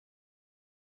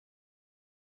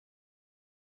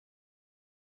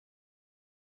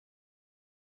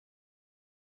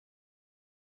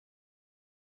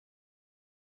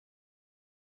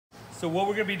So what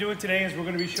we're going to be doing today is we're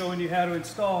going to be showing you how to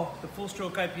install the full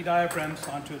stroke IP diaphragms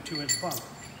onto a 2-inch pump.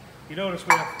 You notice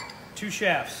we have two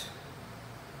shafts,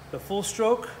 the full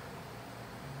stroke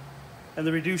and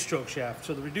the reduced stroke shaft.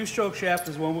 So the reduced stroke shaft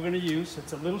is one we're going to use.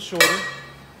 It's a little shorter.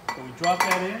 So we drop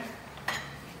that in,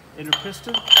 inner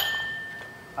piston,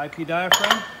 IP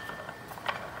diaphragm.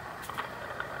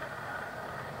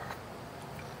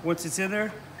 Once it's in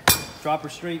there, drop her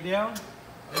straight down,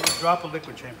 and drop a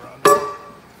liquid chamber on there.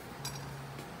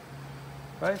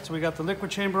 Right, so we got the liquid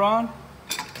chamber on.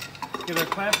 Get our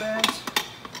clamp bands,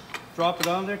 drop it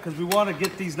on there because we want to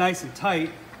get these nice and tight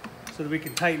so that we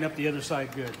can tighten up the other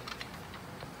side good.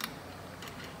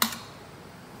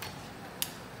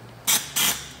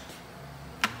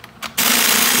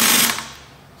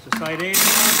 So side A is on.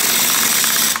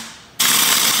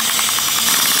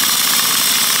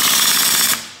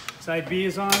 Side B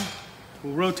is on.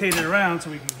 We'll rotate it around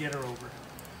so we can get her over.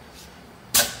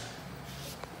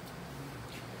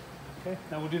 Okay,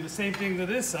 now we'll do the same thing to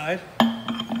this side.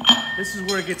 This is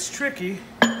where it gets tricky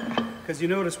because you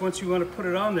notice once you want to put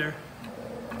it on there,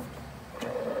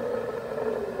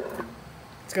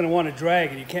 it's going to want to drag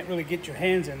and you can't really get your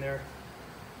hands in there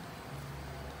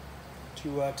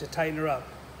to tighten her up.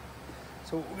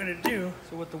 So what we're going to do,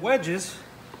 so with the wedges,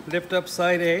 lift up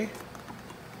side A,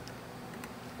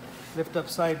 lift up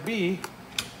side B,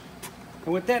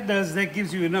 and what that does, that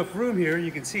gives you enough room here, you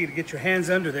can see, to get your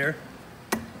hands under there.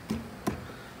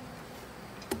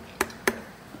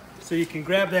 So you can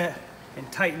grab that and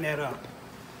tighten that up.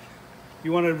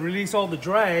 You want to release all the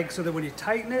drag so that when you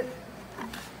tighten it,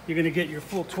 you're going to get your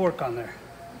full torque on there.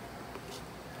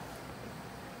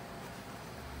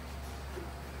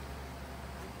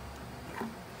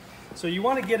 So you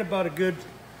want to get about a good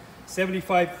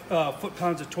 75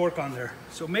 foot-pounds of torque on there.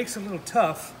 So it makes it a little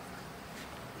tough.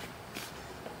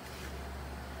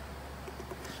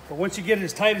 But once you get it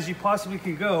as tight as you possibly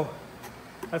can go,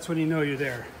 that's when you know you're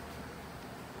there.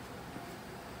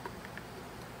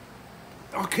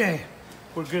 Okay,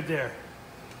 we're good there.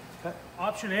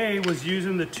 Option A was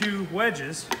using the two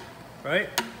wedges, right?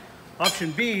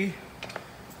 Option B,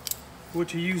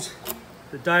 which you use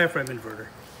the diaphragm inverter.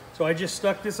 So I just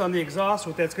stuck this on the exhaust.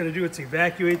 What that's going to do is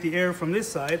evacuate the air from this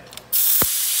side,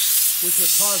 which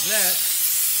would cause that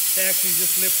to actually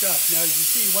just lift up. Now as you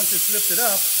see, once it's lifted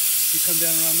up, you come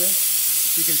down around there,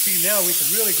 you can see now we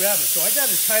can really grab it. So I got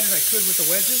as tight as I could with the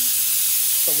wedges,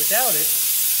 but without it,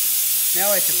 now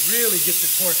I can really get the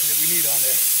torque that we need on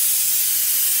there.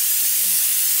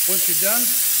 Once you're done,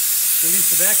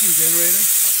 release the vacuum generator.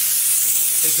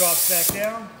 It drops back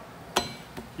down.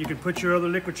 You can put your other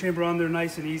liquid chamber on there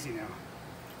nice and easy now.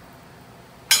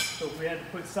 So if we had to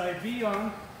put side B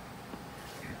on,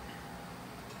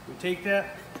 we take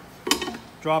that,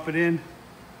 drop it in,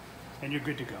 and you're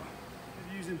good to go. If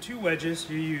you're using two wedges,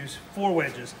 you use 4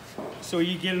 wedges. So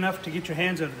you get enough to get your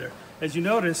hands under there. As you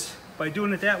notice, by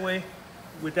doing it that way,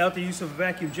 without the use of a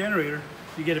vacuum generator,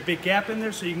 you get a big gap in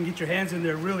there so you can get your hands in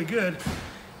there really good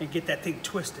and get that thing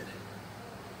twisted.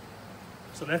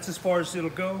 So that's as far as it'll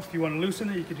go. If you want to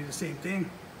loosen it, you can do the same thing.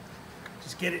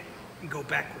 Just get it and go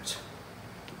backwards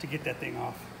to get that thing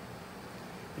off.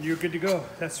 And you're good to go.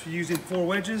 That's using 4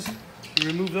 wedges. You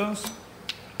remove those.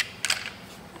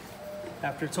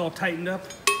 After it's all tightened up,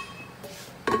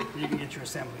 you can get your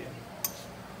assembly in.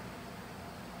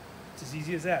 It's as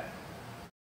easy as that.